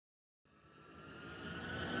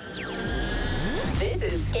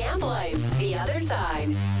This is Camp Life, The Other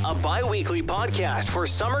Side. A bi-weekly podcast for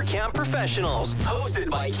summer camp professionals, hosted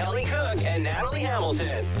by Kelly Cook and Natalie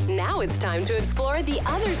Hamilton. Now it's time to explore the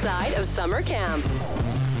other side of summer camp.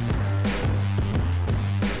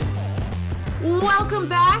 Welcome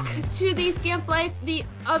back to the Camp Life, The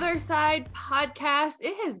Other Side podcast.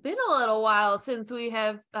 It has been a little while since we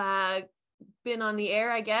have been on the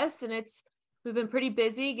air, I guess, and we've been pretty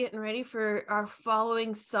busy getting ready for our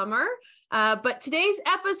following summer. But today's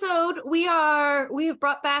episode, we have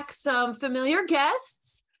brought back some familiar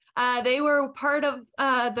guests. They were part of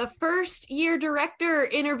the first year director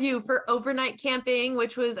interview for overnight camping,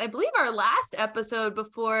 which was, I believe, our last episode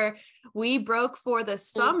before we broke for the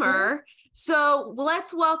summer. Mm-hmm. So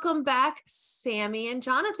let's welcome back Sammy and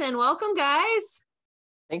Jonathan. Welcome, guys.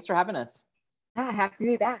 Thanks for having us. Happy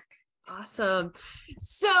to be back. Awesome.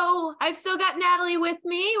 So I've still got Natalie with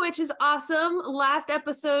me, which is awesome. Last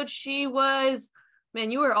episode, you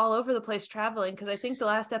were all over the place traveling, because I think the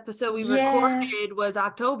last episode we recorded was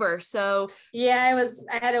October. So yeah,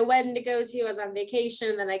 I had a wedding to go to. I was on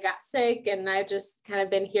vacation, then I got sick, and I've just kind of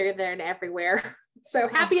been here, there, and everywhere. So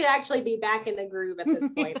happy to actually be back in the groove at this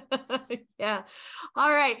point. Yeah.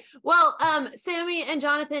 All right. Well, Sammy and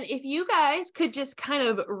Jonathan, if you guys could just kind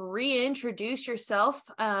of reintroduce yourself,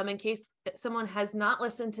 in case someone has not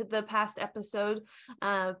listened to the past episode.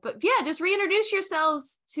 But yeah, just reintroduce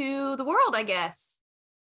yourselves to the world, I guess.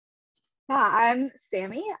 I'm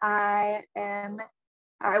Sammy. I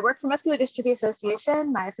work for Muscular Dystrophy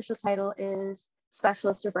Association. My official title is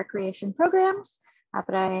Specialist of Recreation Programs.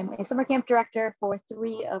 But I am a summer camp director for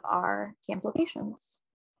 3 of our camp locations.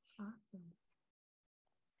 Awesome.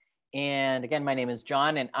 And again, my name is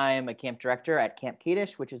John, and I am a camp director at Camp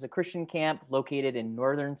Kadish, which is a Christian camp located in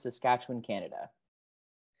northern Saskatchewan, Canada.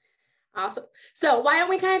 Awesome. So why don't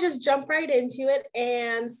we kind of just jump right into it?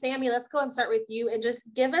 And Sammy, let's go and start with you and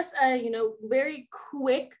just give us a, very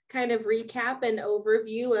quick kind of recap and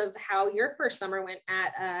overview of how your first summer went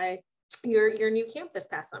at your new camp this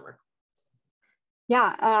past summer.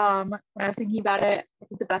 Yeah, when I was thinking about it, I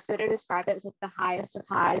think the best way to describe it is like the highest of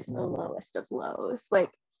highs and the lowest of lows. Like,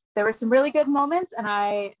 there were some really good moments, and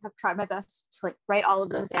I have tried my best to write all of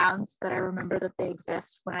those down so that I remember that they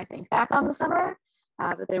exist when I think back on the summer.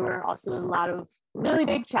 But there were also a lot of really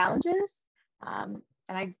big challenges, and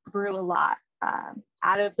I grew a lot.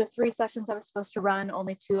 Out of the 3 sessions I was supposed to run,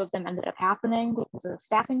 only 2 of them ended up happening because of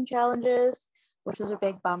staffing challenges, which was a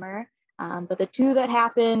big bummer. But the 2 that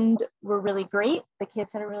happened were really great. The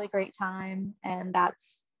kids had a really great time, and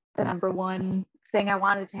that's the number one thing I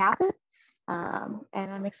wanted to happen. And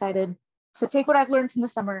I'm excited to take what I've learned from the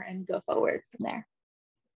summer and go forward from there.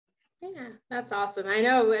 Yeah, that's awesome. I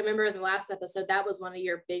remember in the last episode, that was one of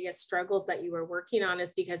your biggest struggles that you were working on,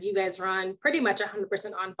 is because you guys run pretty much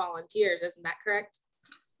 100% on volunteers. Isn't that correct?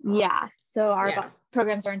 Yeah. So our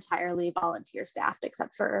programs are entirely volunteer staffed,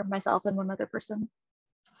 except for myself and one other person.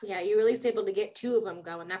 Yeah, you were at least able to get 2 of them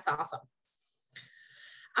going. That's awesome.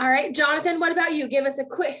 All right, Jonathan, what about you? Give us a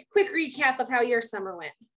quick recap of how your summer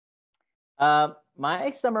went. My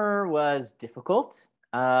summer was difficult.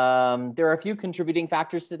 There are a few contributing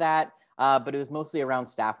factors to that, but it was mostly around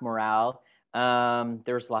staff morale.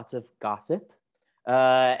 There was lots of gossip,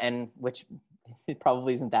 and which it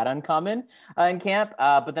probably isn't that uncommon in camp,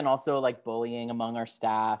 but then also bullying among our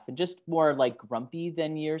staff, and just more grumpy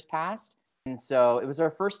than years past. And so it was our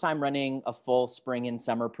first time running a full spring and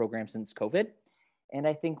summer program since COVID. And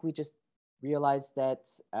I think we just realized that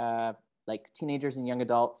teenagers and young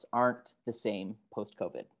adults aren't the same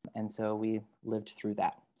post-COVID. And so we lived through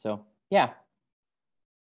that. So, yeah.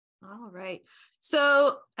 All right.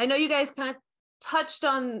 So I know you guys kind of touched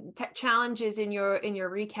on challenges in your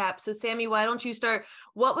recap. So Sammy, why don't you start?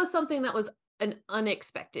 What was something that was an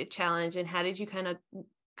unexpected challenge, and how did you kind of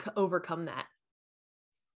overcome that?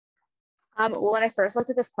 When I first looked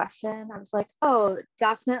at this question, I was like, oh,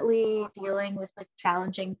 definitely dealing with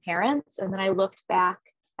challenging parents. And then I looked back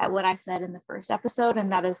at what I said in the first episode,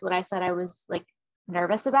 and that is what I said I was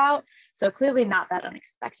nervous about. So clearly not that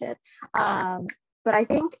unexpected. But I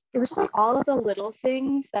think it was just all of the little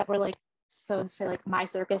things that were my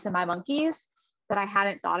circus and my monkeys that I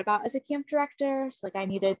hadn't thought about as a camp director. So I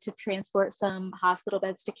needed to transport some hospital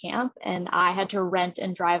beds to camp, and I had to rent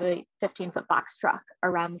and drive a 15-foot box truck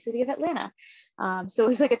around the city of Atlanta. So it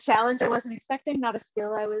was a challenge I wasn't expecting, not a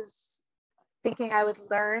skill I was thinking I would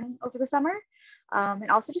learn over the summer.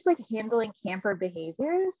 And also just handling camper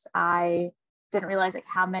behaviors. I didn't realize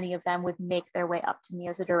how many of them would make their way up to me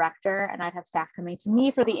as a director, and I'd have staff coming to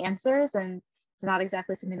me for the answers, and it's not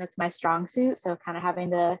exactly something that's my strong suit. So kind of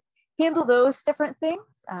having to handle those different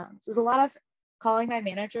things. There's a lot of calling my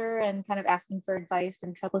manager and kind of asking for advice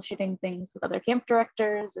and troubleshooting things with other camp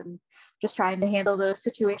directors and just trying to handle those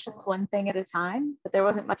situations one thing at a time. But there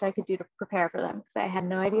wasn't much I could do to prepare for them because I had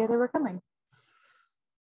no idea they were coming.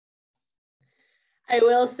 I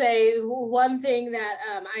will say one thing that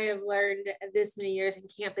I have learned this many years in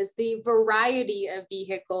camp is the variety of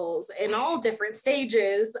vehicles in all different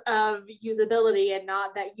stages of usability, and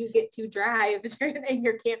not that you get to drive in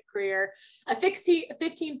your camp career. A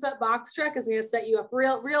 15-foot box truck is going to set you up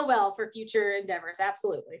real well for future endeavors.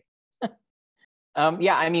 Absolutely.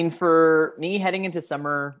 Yeah, I mean, for me heading into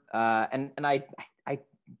summer, and I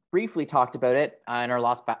briefly talked about it in our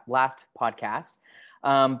last podcast.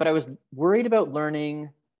 But I was worried about learning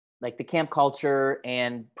like the camp culture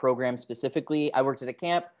and program specifically. I worked at a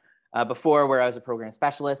camp before where I was a program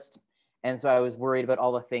specialist. And so I was worried about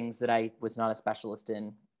all the things that I was not a specialist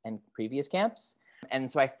in previous camps. And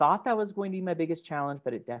so I thought that was going to be my biggest challenge,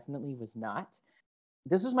 but it definitely was not.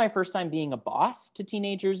 This was my first time being a boss to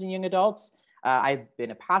teenagers and young adults. I've been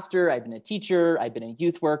a pastor, I've been a teacher, I've been a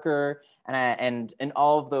youth worker, and in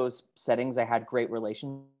all of those settings, I had great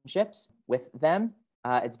relationships with them.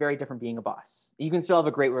 It's very different being a boss. You can still have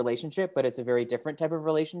a great relationship, but it's a very different type of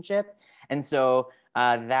relationship. And so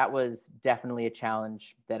that was definitely a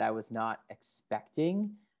challenge that I was not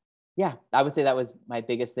expecting. Yeah, I would say that was my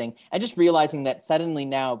biggest thing. And just realizing that suddenly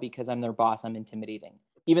now, because I'm their boss, I'm intimidating,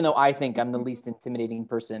 even though I think I'm the least intimidating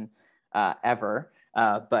person ever.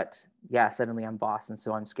 But yeah, suddenly I'm boss. And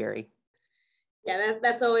so I'm scary. Yeah,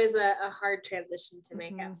 that's always a hard transition to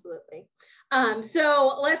make. Absolutely.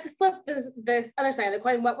 So let's flip the other side of the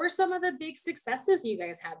coin. What were some of the big successes you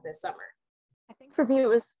guys had this summer? I think for me, it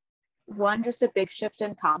was one, just a big shift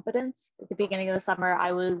in confidence. At the beginning of the summer,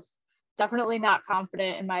 I was definitely not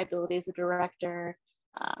confident in my ability as a director,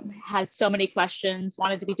 had so many questions,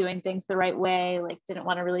 wanted to be doing things the right way, like didn't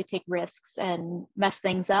want to really take risks and mess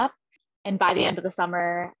things up. And by the end of the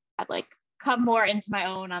summer, I'd like come more into my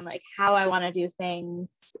own on like how I want to do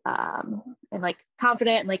things, and like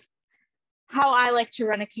confident and like how I like to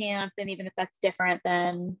run a camp. And even if that's different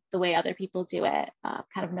than the way other people do it,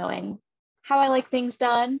 kind of knowing how I like things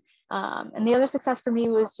done. And the other success for me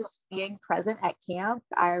was just being present at camp.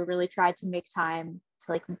 I really tried to make time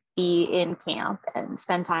to like be in camp and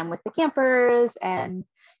spend time with the campers and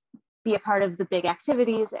be a part of the big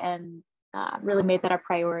activities, and really made that a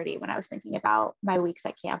priority when I was thinking about my weeks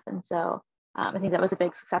at camp. And so I think that was a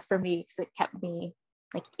big success for me because it kept me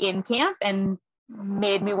like in camp and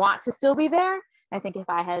made me want to still be there. I think if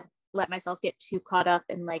I had let myself get too caught up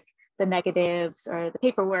in like the negatives or the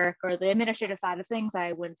paperwork or the administrative side of things,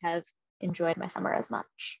 I wouldn't have enjoyed my summer as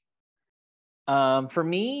much. For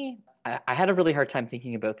me, I had a really hard time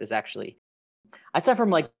thinking about this actually. Aside from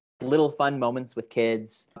like little fun moments with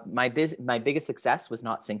kids, my biggest success was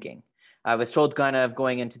not sinking. I was told kind of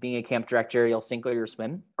going into being a camp director, you'll sink or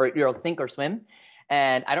swim.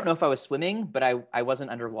 And I don't know if I was swimming, but I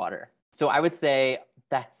wasn't underwater. So I would say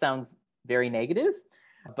that sounds very negative,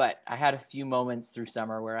 but I had a few moments through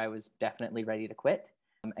summer where I was definitely ready to quit,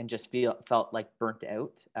 and just felt like burnt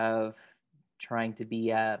out of trying to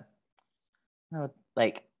be I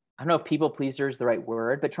don't know if people pleaser is the right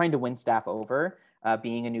word, but trying to win staff over.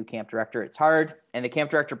 Being a new camp director, it's hard. And the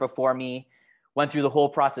camp director before me went through the whole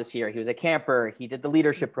process here. He was a camper. He did the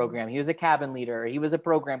leadership program. He was a cabin leader. He was a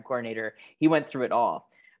program coordinator. He went through it all.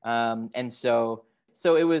 And so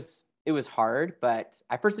it was hard, but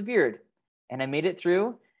I persevered and I made it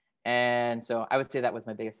through. And so I would say that was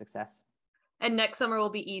my biggest success. And next summer will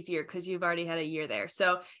be easier because you've already had a year there.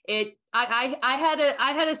 So I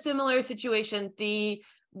had a similar situation.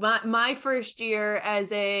 My first year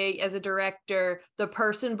as a director, the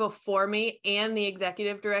person before me and the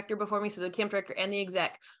executive director before me, so the camp director and the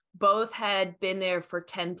exec, both had been there for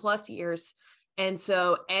 10 plus years. And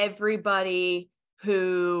so everybody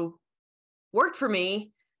who worked for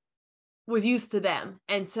me was used to them.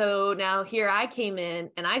 And so now here I came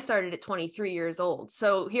in and I started at 23 years old.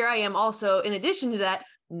 So here I am also, in addition to that,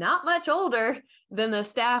 not much older than the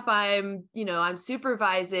staff I'm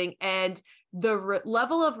supervising. And the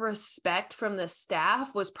level of respect from the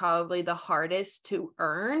staff was probably the hardest to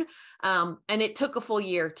earn. And it took a full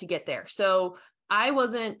year to get there. So I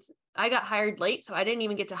got hired late, so I didn't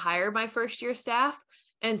even get to hire my first year staff.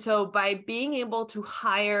 And so by being able to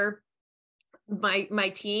hire my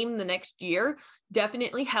team the next year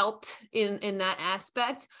definitely helped in that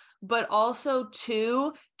aspect, but also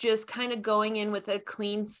too, just kind of going in with a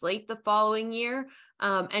clean slate the following year,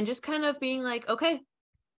 and just kind of being like, okay,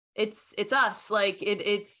 it's us, like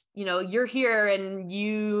it's, you're here and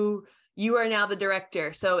you you are now the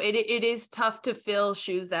director. So it is tough to fill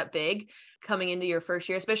shoes that big coming into your first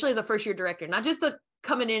year, especially as a first year director, not just the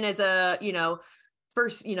coming in as a,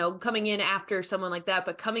 first, coming in after someone like that,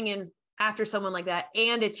 but coming in after someone like that.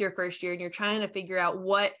 And it's your first year and you're trying to figure out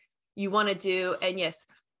what you want to do. And yes,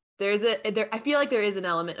 I feel like there is an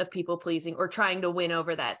element of people pleasing or trying to win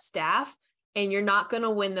over that staff, and you're not going to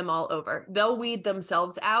win them all over. They'll weed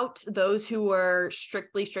themselves out. Those who are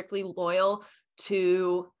strictly loyal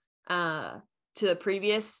to the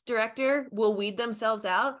previous director will weed themselves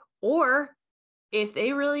out. Or if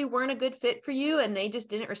they really weren't a good fit for you and they just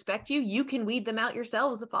didn't respect you, you can weed them out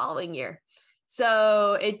yourselves the following year.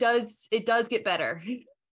 So it does get better.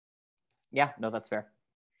 Yeah, no, that's fair.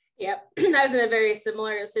 Yep. I was in a very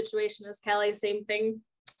similar situation as Kelly. Same thing.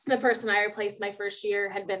 The person I replaced my first year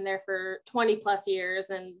had been there for 20 plus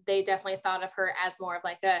years, and they definitely thought of her as more of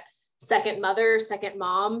like a second mother, second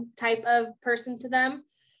mom type of person to them.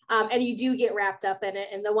 And you do get wrapped up in it.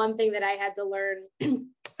 And the one thing that I had to learn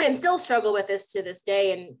and still struggle with this to this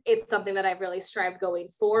day, and it's something that I've really strived going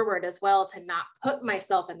forward as well, to not put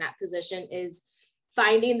myself in that position, is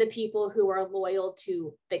finding the people who are loyal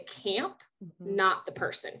to the camp, not the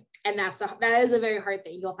person. And that is a very hard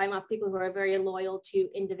thing. You'll find lots of people who are very loyal to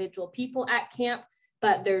individual people at camp,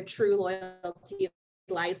 but their true loyalty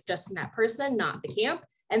lies just in that person, not the camp.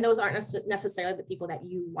 And those aren't necessarily the people that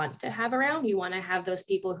you want to have around. You want to have those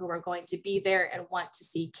people who are going to be there and want to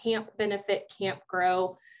see camp benefit, camp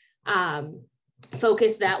grow,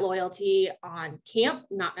 focus that loyalty on camp,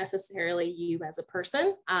 not necessarily you as a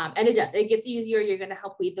person. And it gets easier. You're going to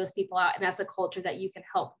help weed those people out. And that's a culture that you can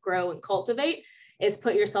help grow and cultivate, is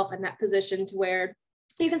put yourself in that position to where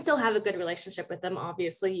you can still have a good relationship with them.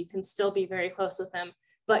 Obviously, you can still be very close with them,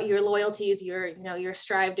 but your loyalties, your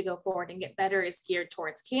strive to go forward and get better is geared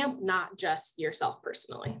towards camp, not just yourself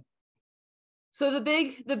personally. So the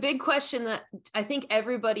big question that I think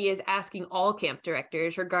everybody is asking all camp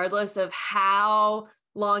directors, regardless of how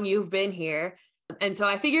long you've been here. And so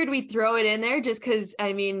I figured we'd throw it in there just because,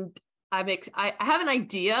 I have an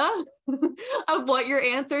idea of what your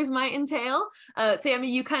answers might entail. Sammy,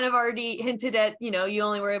 you kind of already hinted at, you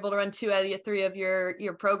only were able to run 2 out of 3 of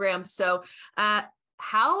your programs. So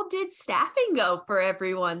how did staffing go for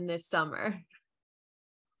everyone this summer?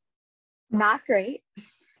 Not great.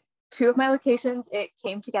 2 of my locations, it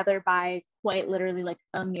came together by quite literally like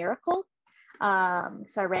a miracle.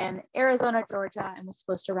 So I ran Arizona, Georgia, and was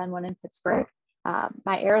supposed to run one in Pittsburgh.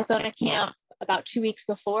 My Arizona camp, about 2 weeks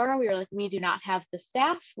before, we were like, we do not have the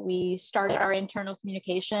staff. We started our internal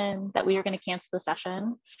communication that we were going to cancel the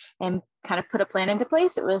session and kind of put a plan into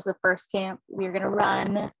place. It was the first camp we were going to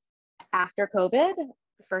run after COVID,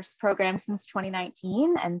 the first program since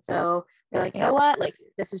 2019. And so we're like, you know what, like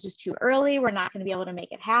this is just too early. We're not going to be able to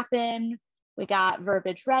make it happen. We got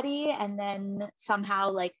verbiage ready. And then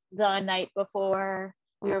somehow like the night before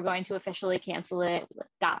we were going to officially cancel it, we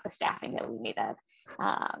got the staffing that we needed.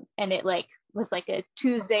 And it was like a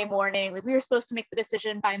Tuesday morning, like we were supposed to make the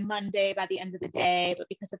decision by Monday, by the end of the day, but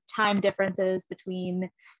because of time differences between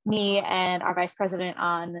me and our vice president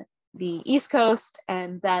on the East Coast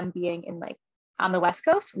and them being in on the West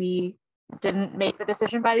Coast, we didn't make the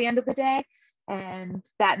decision by the end of the day. And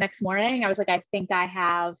that next morning I was like, I think I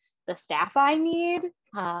have the staff I need.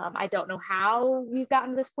 I don't know how we've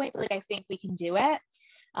gotten to this point, but I think we can do it.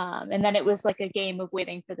 And then it was like a game of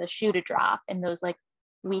waiting for the shoe to drop in those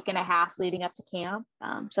week and a half leading up to camp.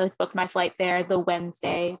 So I booked my flight there the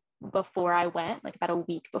Wednesday before I went, about a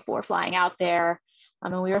week before flying out there.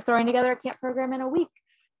 And we were throwing together a camp program in a week,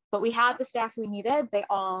 but we had the staff we needed. They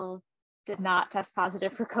all did not test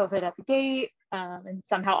positive for COVID at the gate, and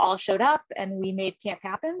somehow all showed up and we made camp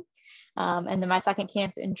happen. And then my second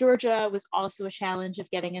camp in Georgia was also a challenge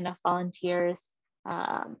of getting enough volunteers,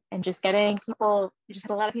 and just getting people. We just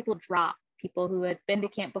had a lot of people drop, people who had been to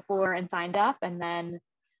camp before and signed up and then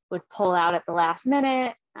would pull out at the last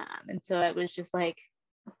minute. And so it was just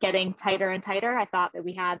getting tighter and tighter. I thought that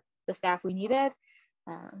we had the staff we needed,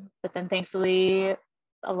 but then thankfully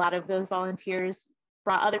a lot of those volunteers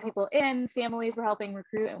brought other people in, families were helping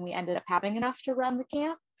recruit, and we ended up having enough to run the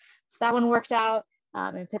camp. So that one worked out.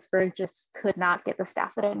 And Pittsburgh just could not get the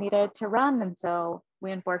staff that it needed to run. And so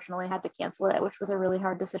we unfortunately had to cancel it, which was a really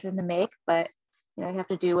hard decision to make, but you have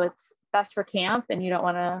to do what's best for camp, and you don't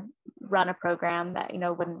want to run a program that,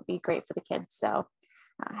 wouldn't be great for the kids. So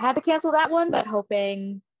I had to cancel that one, but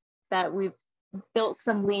hoping that we've built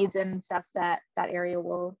some leads and stuff that area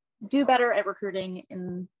will do better at recruiting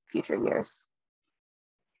in future years.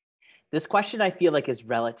 This question I feel is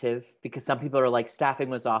relative, because some people are staffing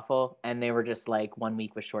was awful and they were just 1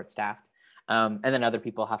 week was short staffed. And then other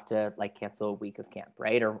people have to like cancel a week of camp,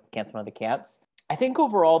 right? Or cancel one of the camps. I think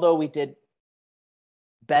overall though, we did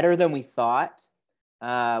better than we thought.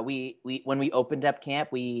 We when we opened up camp,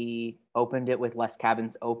 we opened it with less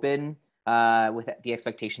cabins open, with the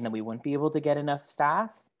expectation that we wouldn't be able to get enough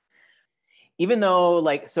staff. Even though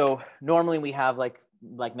so normally we have like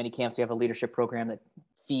many camps, we have a leadership program that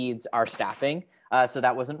feeds our staffing. So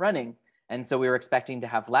that wasn't running. And so we were expecting to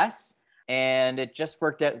have less. And it just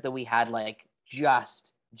worked out that we had like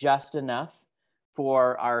just enough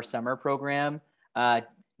for our summer program.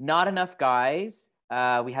 Not enough guys.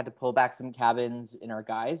 We had to pull back some cabins in our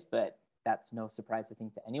guys, but that's no surprise, I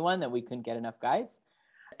think, to anyone that we couldn't get enough guys.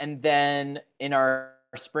 And then in our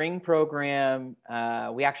spring program,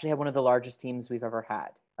 we actually had one of the largest teams we've ever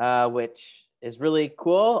had, which is really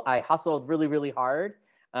cool. I hustled really, really hard.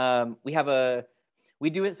 We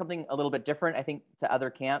do it something a little bit different, I think, to other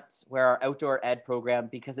camps, where our outdoor ed program,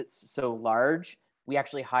 because it's so large, we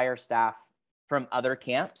actually hire staff from other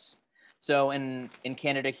camps. So in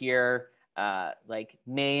Canada here, like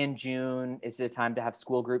May and June is the time to have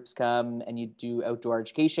school groups come and you do outdoor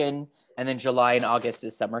education. And then July and August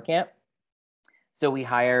is summer camp. So we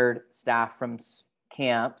hired staff from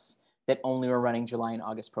camps that only were running July and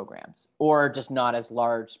August programs, or just not as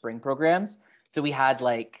large spring programs. So we had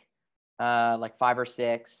like 5 or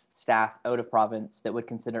 6 staff out of province that would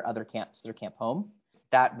consider other camps their camp home.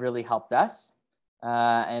 That really helped us.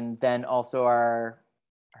 And then also our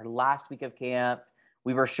last week of camp,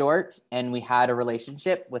 we were short and we had a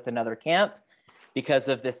relationship with another camp because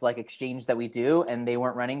of this like exchange that we do, and they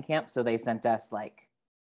weren't running camp. So they sent us like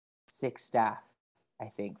 6 staff,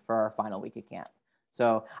 I think, for our final week of camp.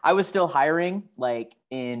 So I was still hiring like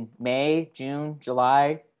in May, June,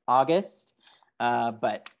 July, August,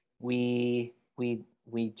 but we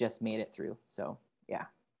just made it through. So yeah.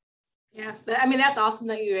 Yeah. I mean, that's awesome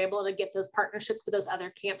that you were able to get those partnerships with those other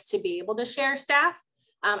camps to be able to share staff.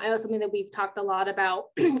 I know something that we've talked a lot about,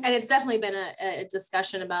 and it's definitely been a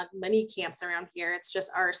discussion about many camps around here. It's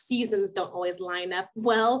just our seasons don't always line up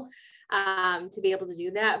well to be able to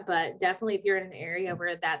do that. But definitely if you're in an area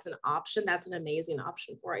where that's an option, that's an amazing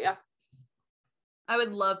option for you. I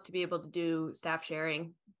would love to be able to do staff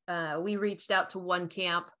sharing. We reached out to one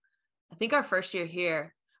camp, I think our first year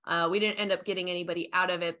here. We didn't end up getting anybody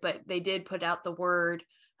out of it, but they did put out the word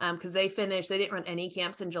because they didn't run any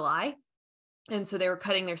camps in July. And so they were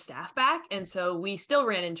cutting their staff back. And so we still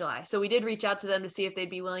ran in July. So we did reach out to them to see if they'd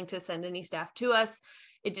be willing to send any staff to us.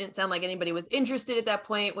 It didn't sound like anybody was interested at that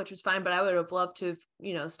point, which was fine, but I would have loved to,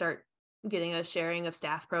 start getting a sharing of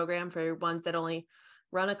staff program for ones that only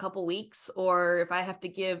run a couple weeks, or if I have to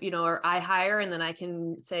give, or I hire and then I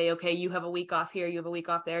can say, okay, you have a week off here, you have a week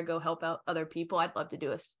off there, go help out other people. I'd love to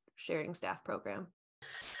do a sharing staff program.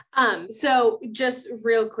 So just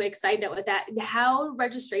real quick side note with that, how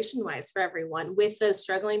registration wise for everyone with those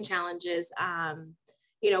struggling challenges,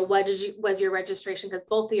 what was your registration? Because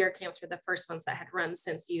both of your camps were the first ones that had run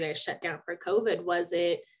since you guys shut down for COVID. Was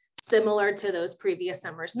it similar to those previous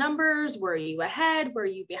summers numbers? Were you ahead? Were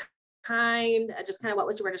you behind? Just kind of what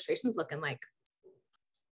was your registrations looking like?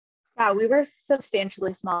 Yeah, we were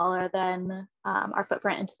substantially smaller than our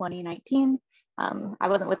footprint in 2019. I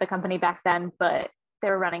wasn't with the company back then, but they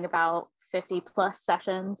were running about 50 plus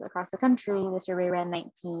sessions across the country. This year we ran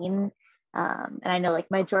 19. And I know like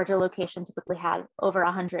my Georgia location typically had over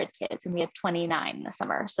 100 kids and we had 29 this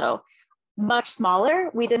summer. So much smaller.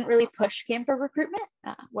 We didn't really push camper recruitment.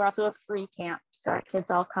 We're also a free camp, so our kids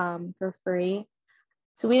all come for free.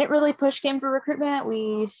 So we didn't really push camper recruitment.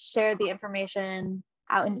 We shared the information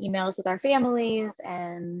out in emails with our families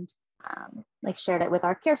and shared it with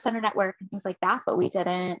our care center network and things like that, but we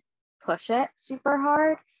didn't push it super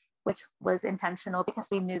hard, which was intentional because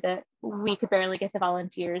we knew that we could barely get the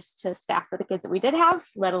volunteers to staff for the kids that we did have,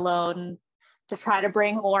 let alone to try to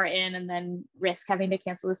bring more in and then risk having to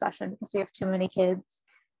cancel the session because we have too many kids.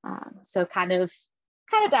 So kind of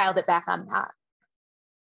dialed it back on that.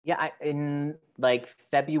 Yeah, in like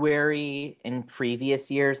February in previous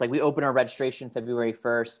years, like we opened our registration February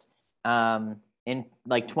 1st. In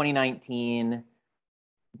like 2019,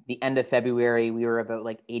 the end of February, we were about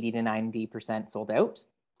like 80 to 90% sold out.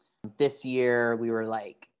 This year, we were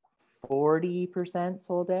like 40%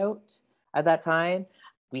 sold out at that time.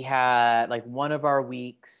 We had like one of our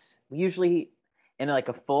weeks, we usually, in like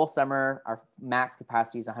a full summer, our max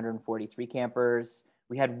capacity is 143 campers.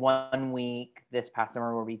 We had 1 week this past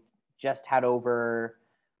summer where we just had over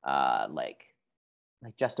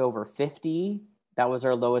just over 50. That was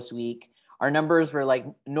our lowest week. Our numbers were like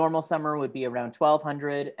normal summer would be around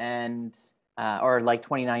 1,200 and or like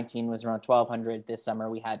 2019 was around 1,200. This summer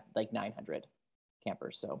we had like 900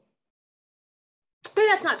 campers. So but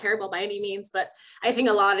that's not terrible by any means. But I think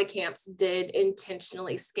a lot of camps did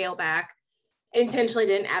intentionally scale back, intentionally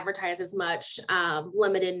didn't advertise as much,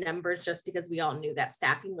 limited numbers, just because we all knew that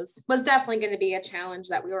staffing was definitely going to be a challenge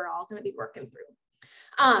that we were all going to be working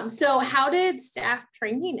through. So how did staff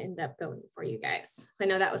training end up going for you guys? I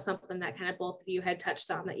know that was something that kind of both of you had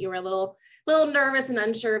touched on, that you were a little nervous and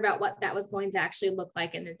unsure about what that was going to actually look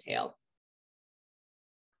like and entail.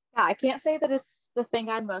 Yeah, I can't say that it's the thing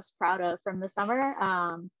I'm most proud of from the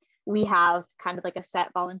summer. We have kind of like a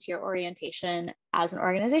set volunteer orientation as an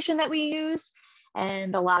organization that we use.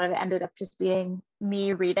 And a lot of it ended up just being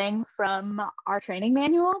me reading from our training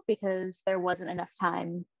manual because there wasn't enough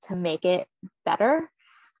time to make it better.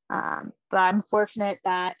 But I'm fortunate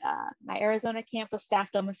that my Arizona camp was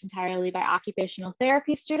staffed almost entirely by occupational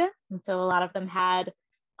therapy students. And so a lot of them had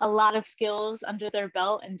a lot of skills under their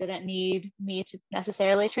belt and didn't need me to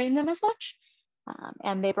necessarily train them as much.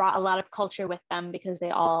 And they brought a lot of culture with them because they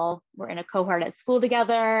all were in a cohort at school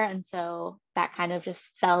together. And so that kind of just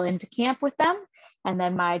fell into camp with them. And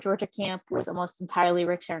then my Georgia camp was almost entirely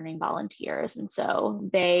returning volunteers. And so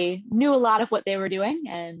they knew a lot of what they were doing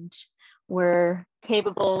and were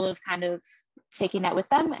capable of kind of taking that with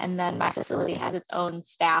them. And then my facility has its own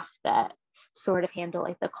staff that sort of handle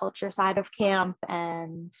like the culture side of camp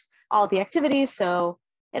and all the activities. So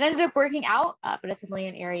it ended up working out, but it's definitely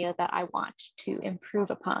an area that I want to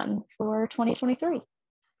improve upon for 2023.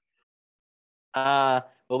 Well,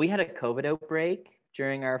 we had a COVID outbreak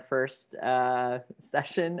during our first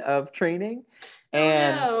session of training,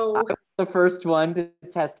 and I was the first one to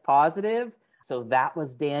test positive. So that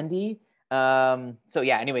was dandy. So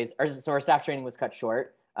yeah, anyways, our staff training was cut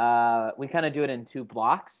short. We kind of do it in 2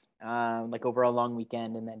 blocks, like over a long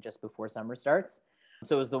weekend and then just before summer starts.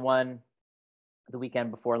 So it was the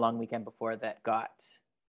weekend before, long weekend before, that got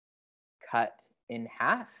cut in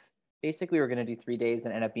half. Basically, we were going to do 3 days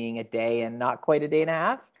and end up being a day and not quite a day and a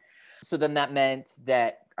half. So then that meant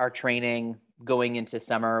that our training going into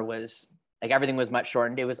summer was like, everything was much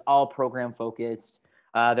shortened. It was all program focused.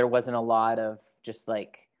 There wasn't a lot of just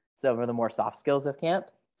like some of the more soft skills of camp.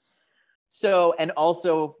 So, and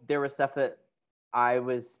also there was stuff that I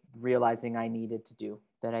was realizing I needed to do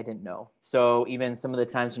that I didn't know. So even some of the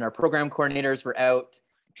times when our program coordinators were out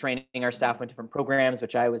training our staff on different programs,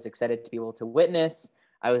 which I was excited to be able to witness,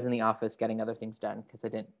 I was in the office getting other things done because I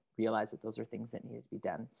didn't realize that those are things that needed to be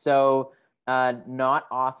done. So not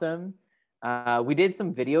awesome. We did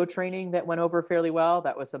some video training that went over fairly well.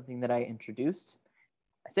 That was something that I introduced.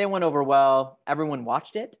 I say it went over well. Everyone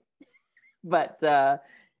watched it, but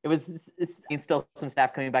it's still some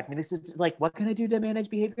staff coming back to me. This is like, what can I do to manage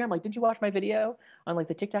behavior? I'm like, did you watch my video on like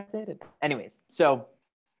the TikTok did? Anyways, so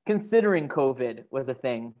considering COVID was a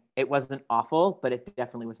thing, it wasn't awful, but it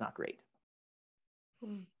definitely was not great.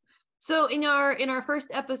 So in our first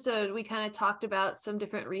episode, we kind of talked about some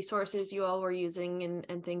different resources you all were using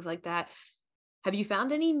and things like that. Have you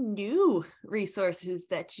found any new resources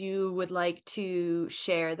that you would like to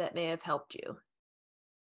share that may have helped you?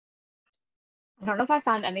 I don't know if I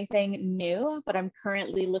found anything new, but I'm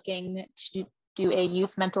currently looking to do a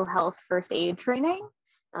youth mental health first aid training.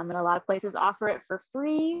 And a lot of places offer it for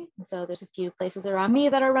free. And so there's a few places around me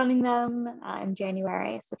that are running them in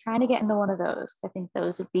January. So trying to get into one of those. I think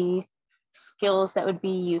those would be skills that would be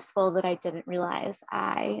useful that I didn't realize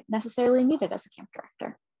I necessarily needed as a camp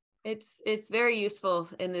director. It's very useful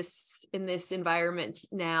in this environment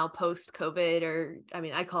now, post-COVID, or I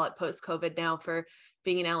mean, I call it post-COVID now. For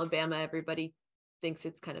being in Alabama, everybody thinks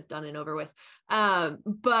it's kind of done and over with.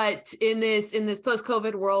 But in this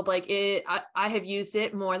post-COVID world, like I have used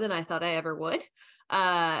it more than I thought I ever would.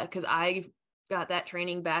 Cause I got that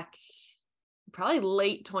training back probably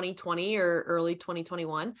late 2020 or early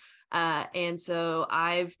 2021. And so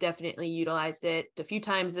I've definitely utilized it a few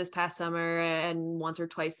times this past summer and once or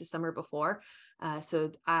twice the summer before.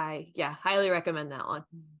 So I highly recommend that one.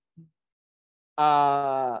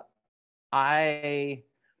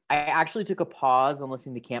 I actually took a pause on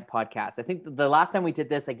listening to camp podcasts. I think the last time we did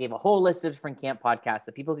this, I gave a whole list of different camp podcasts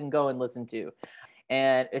that people can go and listen to.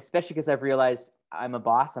 And especially because I've realized I'm a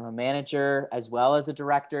boss, I'm a manager, as well as a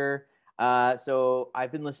director. So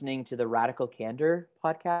I've been listening to the Radical Candor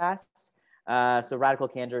podcast. So Radical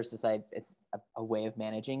Candor is it's a way of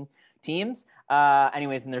managing teams.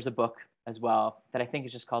 Anyways, and there's a book as well that I think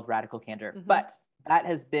is just called Radical Candor. Mm-hmm. But that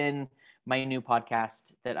has been my new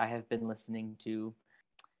podcast that I have been listening to.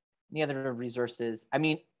 Any other resources? I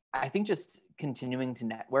mean, I think just continuing to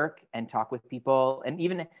network and talk with people and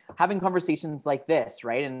even having conversations like this,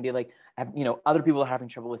 right? And be like, other people are having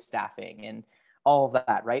trouble with staffing and all of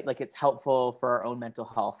that, right? Like it's helpful for our own mental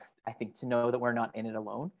health, I think, to know that we're not in it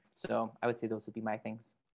alone. So I would say those would be my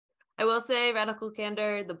things. I will say Radical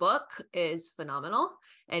Candor, the book, is phenomenal.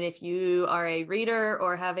 And if you are a reader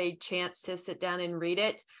or have a chance to sit down and read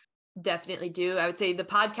it, definitely do. I would say the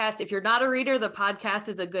podcast, if you're not a reader, the podcast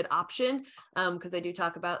is a good option, because I do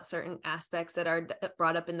talk about certain aspects that are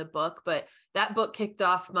brought up in the book. But that book kicked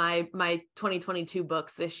off my 2022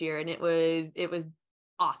 books this year, and it was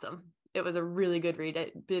awesome. It was a really good read.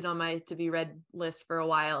 It's been on my to be read list for a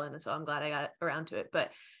while, and so I'm glad I got around to it.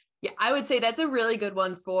 But yeah, I would say that's a really good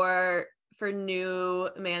one for new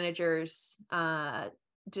managers,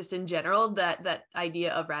 just in general, that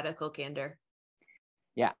idea of Radical Candor.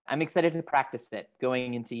 Yeah, I'm excited to practice it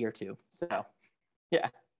going into year 2. So, yeah.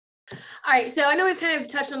 All right. So I know we've kind of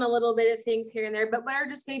touched on a little bit of things here and there, but what are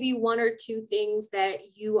just maybe 1 or 2 things that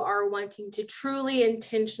you are wanting to truly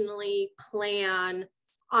intentionally plan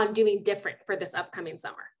on doing different for this upcoming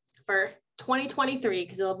summer for 2023?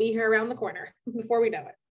 Because it'll be here around the corner before we know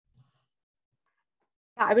it.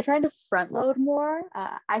 Yeah, I've been trying to front load more.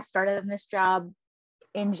 I started in this job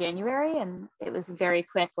in January, and it was very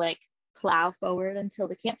quick, like plow forward until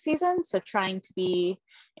the camp season. So trying to be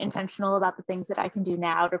intentional about the things that I can do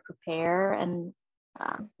now to prepare, and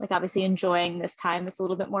like obviously enjoying this time that's a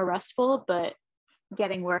little bit more restful, but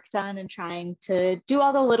getting work done and trying to do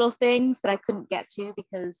all the little things that I couldn't get to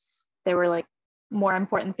because there were like more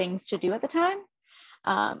important things to do at the time.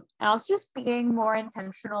 And also just being more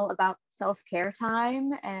intentional about self-care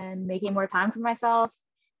time and making more time for myself.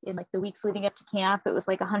 In like the weeks leading up to camp, it was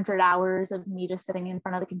like 100 hours of me just sitting in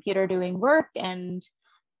front of the computer doing work, and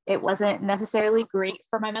it wasn't necessarily great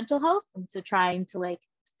for my mental health. And so trying to like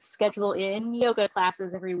schedule in yoga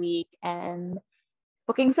classes every week and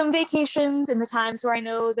booking some vacations in the times where I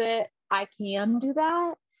know that I can do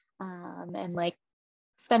that, and like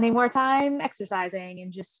spending more time exercising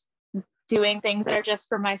and just doing things that are just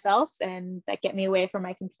for myself and that get me away from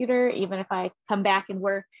my computer, even if I come back and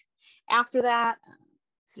work after that.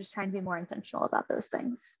 So just trying to be more intentional about those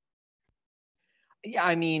things. Yeah,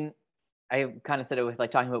 I mean, I kind of said it with like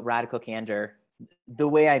talking about Radical Candor. The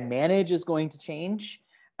way I manage is going to change.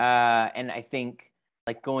 And I think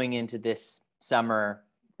like going into this summer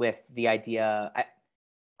with the idea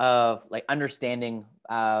of like understanding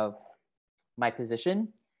my position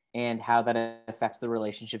and how that affects the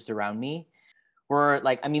relationships around me. We're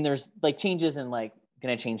like, I mean, there's like changes in like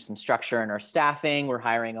going to change some structure in our staffing. We're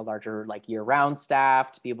hiring a larger like year-round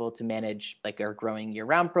staff to be able to manage like our growing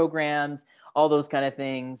year-round programs, all those kind of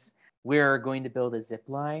things. We're going to build a zip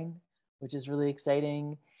line, which is really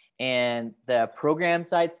exciting. And the program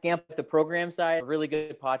side, Scamp, the program side, a really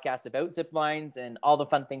good podcast about zip lines and all the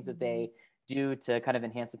fun things that they do to kind of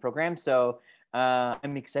enhance the program. So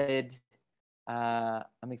I'm excited.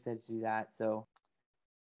 I'm excited to do that. So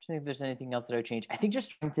I don't think if there's anything else that I would change. I think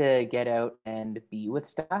just trying to get out and be with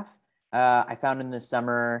staff. I found in the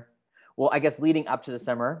summer, well, I guess leading up to the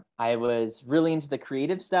summer, I was really into the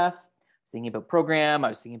creative stuff. I was thinking about program. I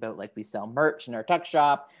was thinking about like we sell merch in our tuck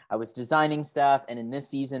shop. I was designing stuff. And in this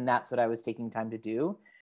season, that's what I was taking time to do.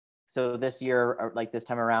 So this year, or like this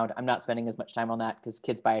time around, I'm not spending as much time on that because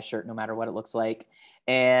kids buy a shirt no matter what it looks like.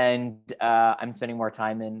 And I'm spending more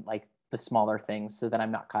time in like the smaller things so that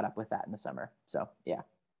I'm not caught up with that in the summer. So yeah.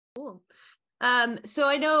 Cool. So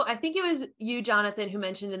I think it was you, Jonathan, who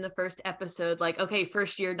mentioned in the first episode, like, okay,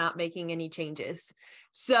 first year not making any changes.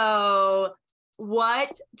 So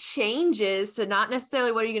what changes? So not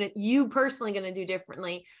necessarily what are you personally going to do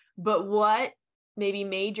differently, but what maybe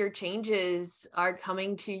major changes are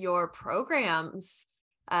coming to your programs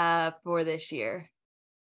for this year?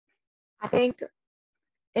 I think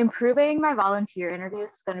improving my volunteer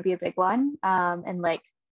interviews is going to be a big one, and like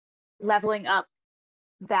leveling up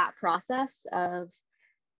that process of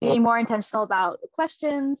being more intentional about the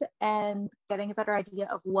questions and getting a better idea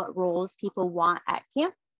of what roles people want at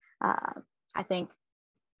camp. I think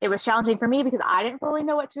it was challenging for me because I didn't fully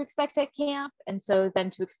know what to expect at camp. And so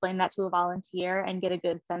then to explain that to a volunteer and get a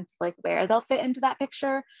good sense of like where they'll fit into that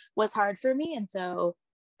picture was hard for me. And so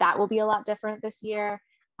that will be a lot different this year.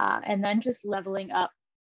 And then just leveling up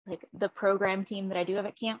like the program team that I do have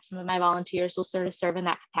at camp. Some of my volunteers will sort of serve in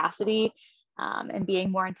that capacity, and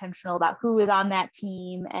being more intentional about who is on that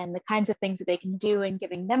team and the kinds of things that they can do and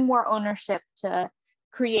giving them more ownership to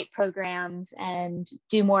create programs and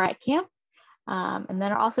do more at camp. And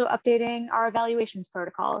then also updating our evaluations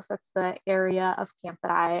protocols. That's the area of camp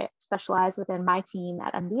that I specialize within my team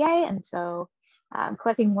at MBA. And so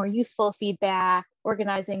collecting more useful feedback,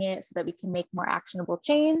 organizing it so that we can make more actionable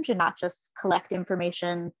change and not just collect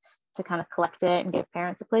information to kind of collect it and give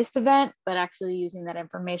parents a place to vent, but actually using that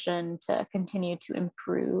information to continue to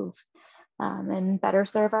improve and better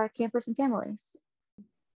serve our campers and families.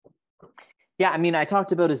 Yeah, I mean, I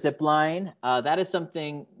talked about a zip line. That is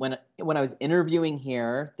something when I was interviewing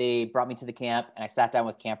here, they brought me to the camp and I sat down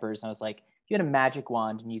with campers and I was like, if you had a magic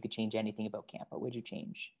wand and you could change anything about camp, what would you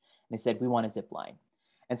change? And they said, we want a zip line.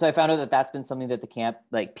 And so I found out that that's been something that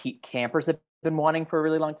the campers have been wanting for a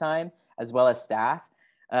really long time, as well as staff.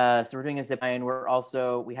 So we're doing a zip line.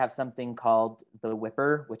 We have something called the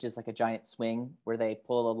Whipper, which is like a giant swing where they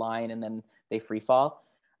pull a line and then they free fall.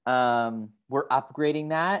 We're upgrading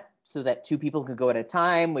that so that 2 people can go at a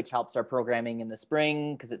time, which helps our programming in the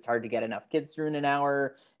spring because it's hard to get enough kids through in an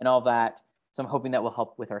hour and all that. So I'm hoping that will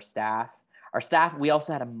help with our staff. We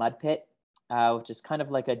also had a mud pit, which is kind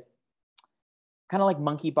of like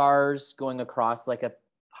monkey bars going across like a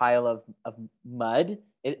pile of mud.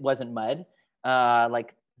 It wasn't mud,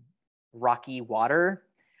 like rocky water.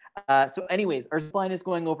 So anyways, our zip line is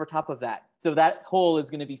going over top of that. So that hole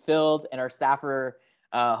is going to be filled and our staff are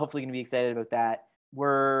hopefully going to be excited about that.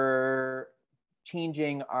 We're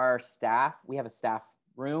changing our staff. We have a staff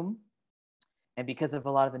room. And because of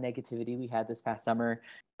a lot of the negativity we had this past summer,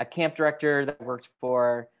 a camp director that I worked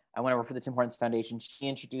for, I went over for the Tim Hortons Foundation. She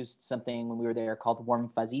introduced something when we were there called Warm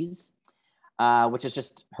Fuzzies, which is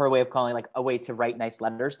just her way of calling like a way to write nice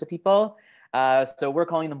letters to people. So we're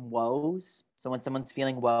calling them woes. So when someone's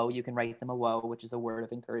feeling woe, you can write them a woe, which is a word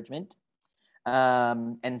of encouragement.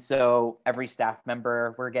 And so every staff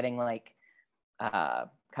member, we're getting like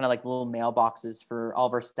kind of like little mailboxes for all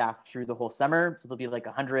of our staff through the whole summer. So there'll be like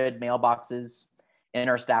 100 mailboxes in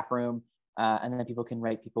our staff room. And then people can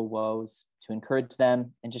write people woes to encourage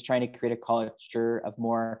them and just trying to create a culture of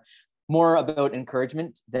more about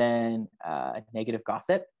encouragement than negative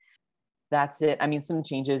gossip. That's it. I mean, some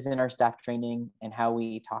changes in our staff training and how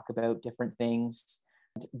we talk about different things.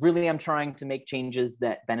 Really, I'm trying to make changes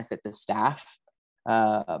that benefit the staff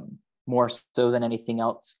more so than anything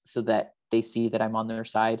else so that they see that I'm on their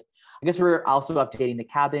side. I guess we're also updating the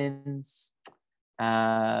cabins.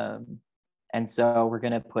 And so we're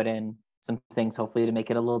going to put in some things, hopefully, to make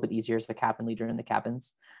it a little bit easier as a cabin leader in the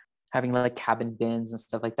cabins, having like cabin bins and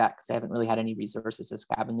stuff like that, because I haven't really had any resources as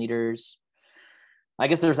cabin leaders. I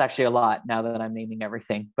guess there's actually a lot now that I'm naming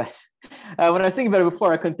everything, but when I was thinking about it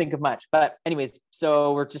before, I couldn't think of much. But anyways,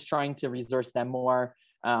 so we're just trying to resource them more.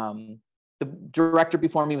 The director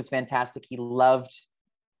before me was fantastic. He loved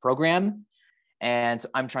program. And so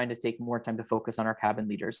I'm trying to take more time to focus on our cabin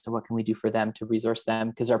leaders. So what can we do for them to resource them?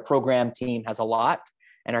 Because our program team has a lot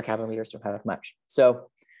and our cabin leaders don't have much. So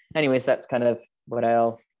anyways, that's kind of what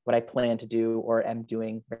I plan to do or am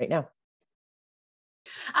doing right now.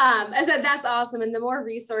 I said, that's awesome. And the more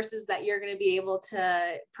resources that you're going to be able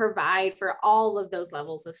to provide for all of those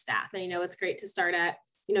levels of staff. And, it's great to start at,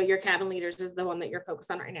 your cabin leaders is the one that you're focused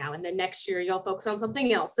on right now. And then next year you'll focus on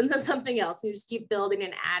something else and then something else. You just keep building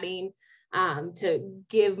and adding to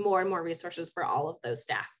give more and more resources for all of those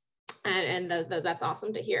staff. And that's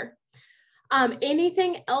awesome to hear.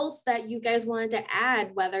 Anything else that you guys wanted to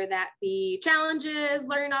add, whether that be challenges,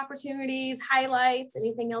 learning opportunities, highlights,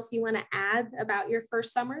 anything else you want to add about your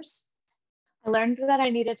first summers? I learned that I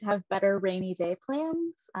needed to have better rainy day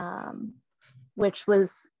plans, which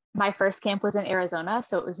was my first camp was in Arizona.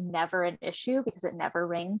 So it was never an issue because it never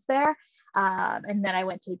rains there. And then I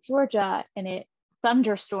went to Georgia and it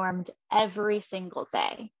thunderstormed every single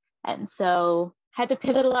day. And so had to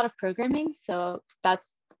pivot a lot of programming. So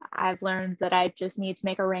I've learned that I just need to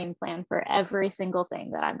make a rain plan for every single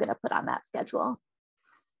thing that I'm going to put on that schedule.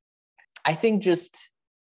 I think just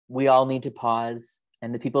we all need to pause,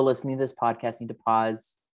 and the people listening to this podcast need to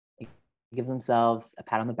pause, give themselves a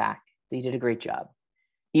pat on the back. So you did a great job.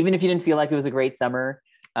 Even if you didn't feel like it was a great summer,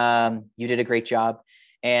 you did a great job.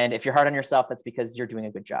 And if you're hard on yourself, that's because you're doing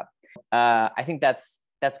a good job. I think that's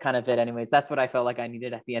kind of it anyways. That's what I felt like I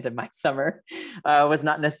needed at the end of my summer, was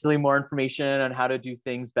not necessarily more information on how to do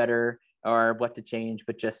things better or what to change,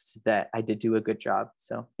 but just that I did do a good job.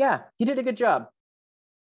 So yeah, you did a good job.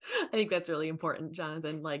 I think that's really important,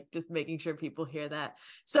 Jonathan, like just making sure people hear that.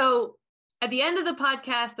 So at the end of the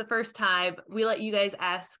podcast, the first time, we let you guys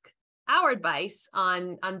ask our advice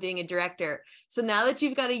on being a director. So now that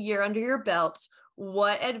you've got a year under your belt,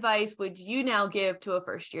 what advice would you now give to a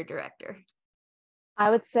first year director? I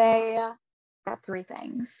would say got 3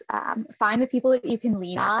 things. Find the people that you can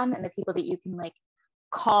lean on and the people that you can like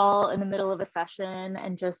call in the middle of a session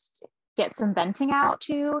and just get some venting out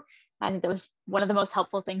to. I think that was one of the most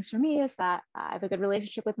helpful things for me, is that I have a good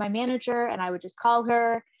relationship with my manager and I would just call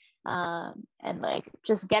her and like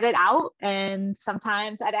just get it out. And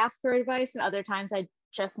sometimes I'd ask for advice and other times I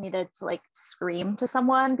just needed to like scream to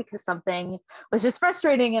someone because something was just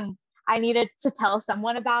frustrating and I needed to tell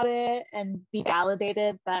someone about it and be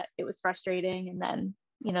validated that it was frustrating, and then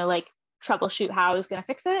like troubleshoot how I was going to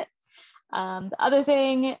fix it. The other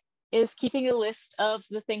thing is keeping a list of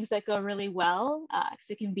the things that go really well, because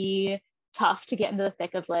it can be tough to get into the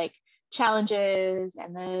thick of like challenges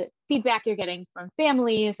and the feedback you're getting from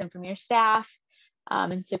families and from your staff.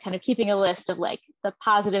 And so kind of keeping a list of like the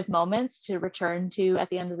positive moments to return to at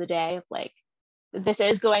the end of the day of like, this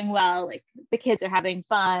is going well, like the kids are having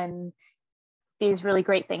fun, these really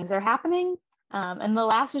great things are happening. And the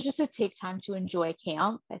last was just to take time to enjoy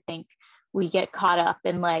camp. I think we get caught up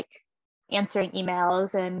in like answering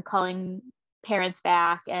emails and calling parents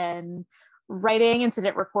back and writing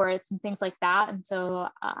incident reports and things like that. And so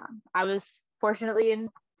I was fortunately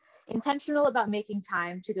intentional about making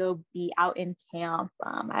time to go be out in camp.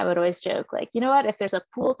 I would always joke like, you know what, if there's a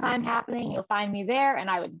pool time happening, you'll find me there. And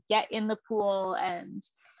I would get in the pool and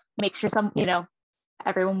make sure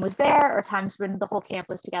everyone was there, or times when the whole camp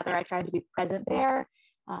was together, I tried to be present there,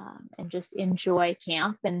 and just enjoy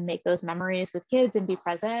camp and make those memories with kids and be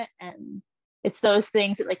present. And it's those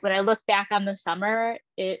things that like when I look back on the summer,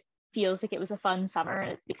 it feels like it was a fun summer,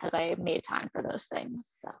 and it's because I made time for those things.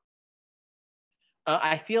 So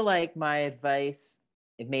I feel like my advice,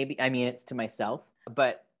 it's to myself,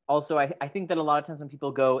 but also I think that a lot of times when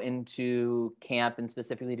people go into camp, and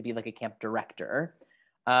specifically to be like a camp director,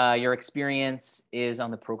 your experience is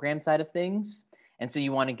on the program side of things. And so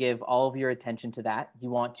you want to give all of your attention to that.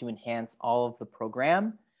 You want to enhance all of the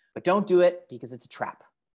program, but don't do it because it's a trap.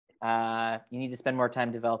 You need to spend more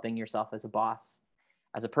time developing yourself as a boss,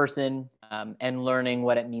 as a person, and learning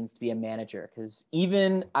what it means to be a manager. Because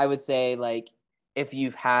even I would say like, if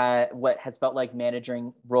you've had what has felt like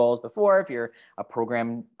managing roles before, if you're a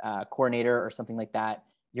program coordinator or something like that,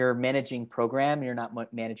 you're managing program, you're not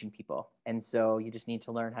managing people. And so you just need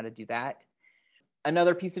to learn how to do that.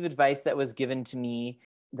 Another piece of advice that was given to me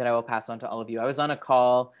that I will pass on to all of you. I was on a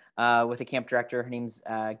call with a camp director. Her name's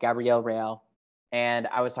Gabrielle Rail. And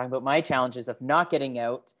I was talking about my challenges of not getting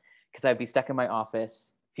out because I'd be stuck in my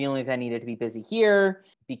office, feeling that I needed to be busy here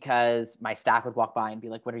because my staff would walk by and be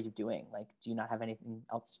like, what are you doing? Like, do you not have anything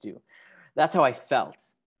else to do? That's how I felt.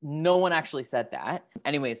 No one actually said that.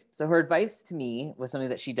 Anyways, so her advice to me was something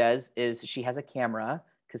that she does is she has a camera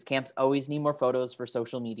because camps always need more photos for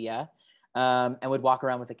social media, and would walk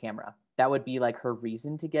around with a camera. That would be like her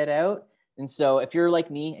reason to get out. And so if you're like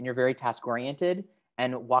me and you're very task oriented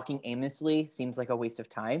and walking aimlessly seems like a waste of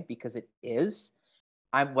time, because it is,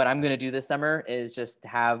 what I'm going to do this summer is just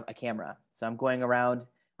have a camera. So I'm going around,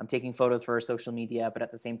 I'm taking photos for social media, but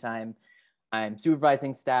at the same time, I'm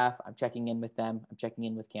supervising staff, I'm checking in with them, I'm checking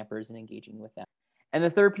in with campers and engaging with them. And the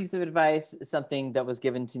third piece of advice is something that was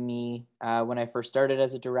given to me when I first started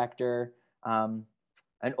as a director.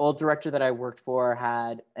 An old director that I worked for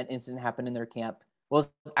had an incident happen in their camp. Well, it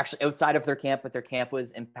was actually outside of their camp, but their camp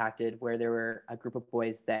was impacted where there were a group of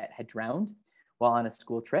boys that had drowned while on a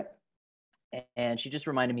school trip. And she just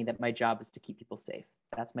reminded me that my job is to keep people safe.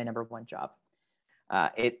 That's my number one job.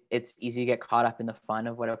 It's easy to get caught up in the fun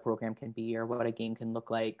of what a program can be or what a game can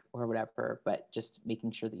look like or whatever, but just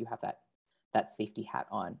making sure that you have that safety hat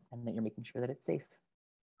on and that you're making sure that it's safe.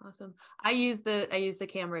 Awesome. I use the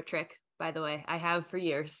camera trick, by the way. I have for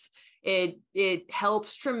years. It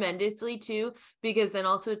helps tremendously too, because then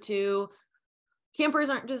also too, campers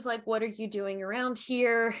aren't just like, what are you doing around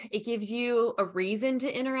here? It gives you a reason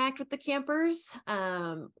to interact with the campers,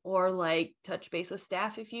 or like touch base with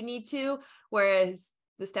staff if you need to. Whereas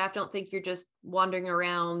the staff don't think you're just wandering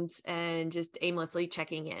around and just aimlessly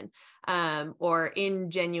checking in, or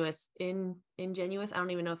ingenuous. I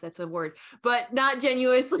don't even know if that's a word, but not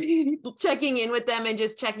genuinely checking in with them and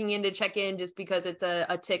just checking in to check in just because it's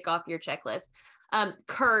a tick off your checklist.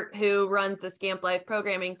 Kurt, who runs the Scamp Life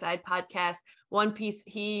Programming Side podcast, one piece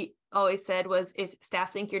he always said was, if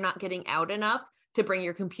staff think you're not getting out enough, to bring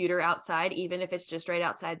your computer outside, even if it's just right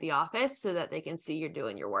outside the office, so that they can see you're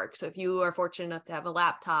doing your work. So if you are fortunate enough to have a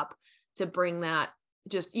laptop, to bring that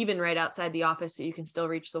just even right outside the office so you can still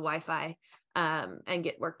reach the Wi-Fi and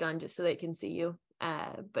get work done just so they can see you.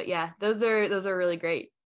 But yeah, those are really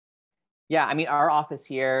great. Yeah, I mean, our office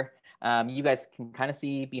here, you guys can kind of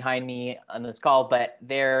see behind me on this call, but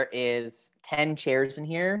there is 10 chairs in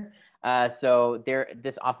here. So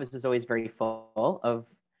this office is always very full of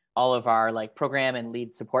all of our like program and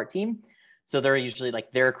lead support team. So they're usually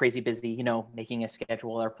like, they're crazy busy, making a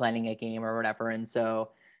schedule or planning a game or whatever. And so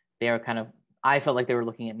I felt like they were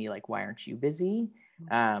looking at me like, why aren't you busy?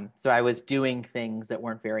 So I was doing things that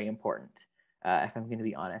weren't very important, if I'm going to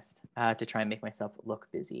be honest, to try and make myself look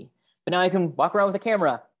busy. But now I can walk around with a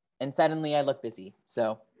camera and suddenly I look busy.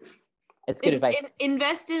 So it's good advice.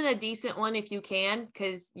 Invest in a decent one if you can,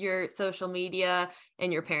 because your social media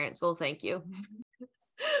and your parents will thank you.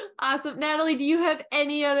 Awesome. Natalie, do you have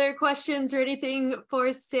any other questions or anything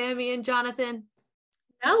for Sammy and Jonathan?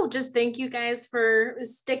 No, just thank you guys for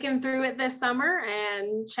sticking through it this summer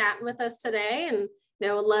and chatting with us today. And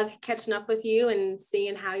love catching up with you and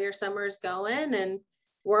seeing how your summer is going. And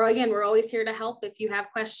we're always here to help. If you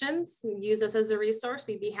have questions, use us as a resource.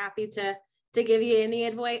 We'd be happy to give you any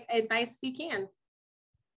advice we can.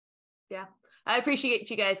 Yeah, I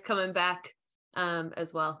appreciate you guys coming back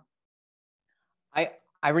as well.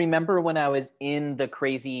 I remember when I was in the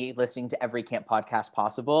crazy listening to every camp podcast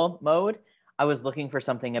possible mode, I was looking for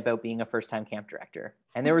something about being a first-time camp director,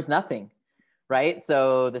 and there was nothing, right?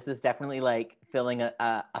 So this is definitely like filling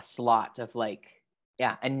a slot of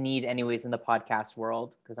a need anyways in the podcast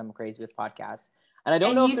world, because I'm crazy with podcasts. And I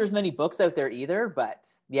don't know if there's many books out there either, but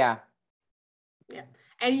yeah. Yeah.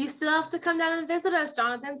 And you still have to come down and visit us,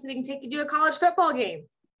 Jonathan, so we can take you to a college football game.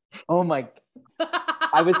 Oh my,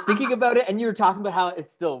 I was thinking about it, and you were talking about how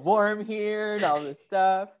it's still warm here and all this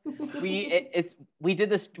stuff. We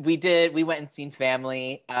went and seen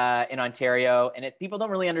family in Ontario, and people don't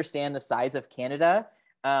really understand the size of Canada.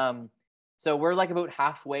 So we're like about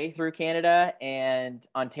halfway through Canada, and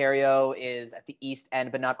Ontario is at the east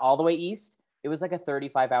end, but not all the way east. It was like a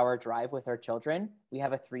 35-hour drive with our children. We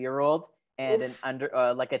have a 3-year-old and an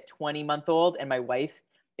like a 20-month-old, and my wife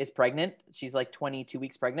is pregnant. She's like 22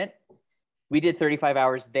 weeks pregnant. We did 35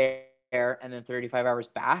 hours there and then 35 hours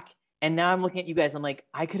back. And now I'm looking at you guys. I'm like,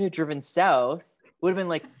 I could have driven south. Would have been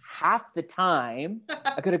like half the time.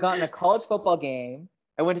 I could have gotten a college football game.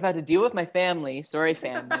 I wouldn't have had to deal with my family. Sorry,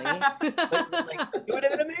 family. But it would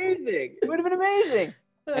have been amazing. It would have been amazing.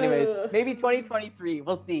 Anyways, maybe 2023.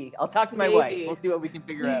 We'll see. I'll talk to my wife. We'll see what we can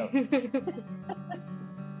figure out.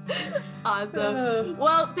 Awesome.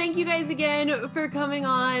 Well, thank you guys again for coming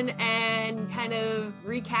on and kind of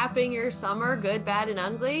recapping your summer, good, bad, and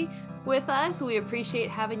ugly with us. We appreciate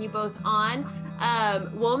having you both on.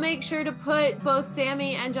 We'll make sure to put both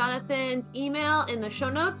Sammy and Jonathan's email in the show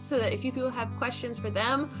notes so that if you people have questions for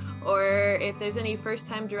them, or if there's any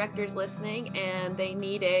first-time directors listening and they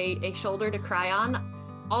need a shoulder to cry on,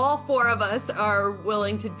 all 4 of us are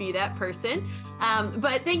willing to be that person.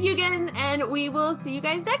 But thank you again, and we will see you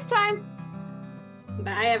guys next time.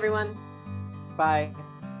 Bye, everyone. Bye.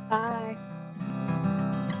 Bye.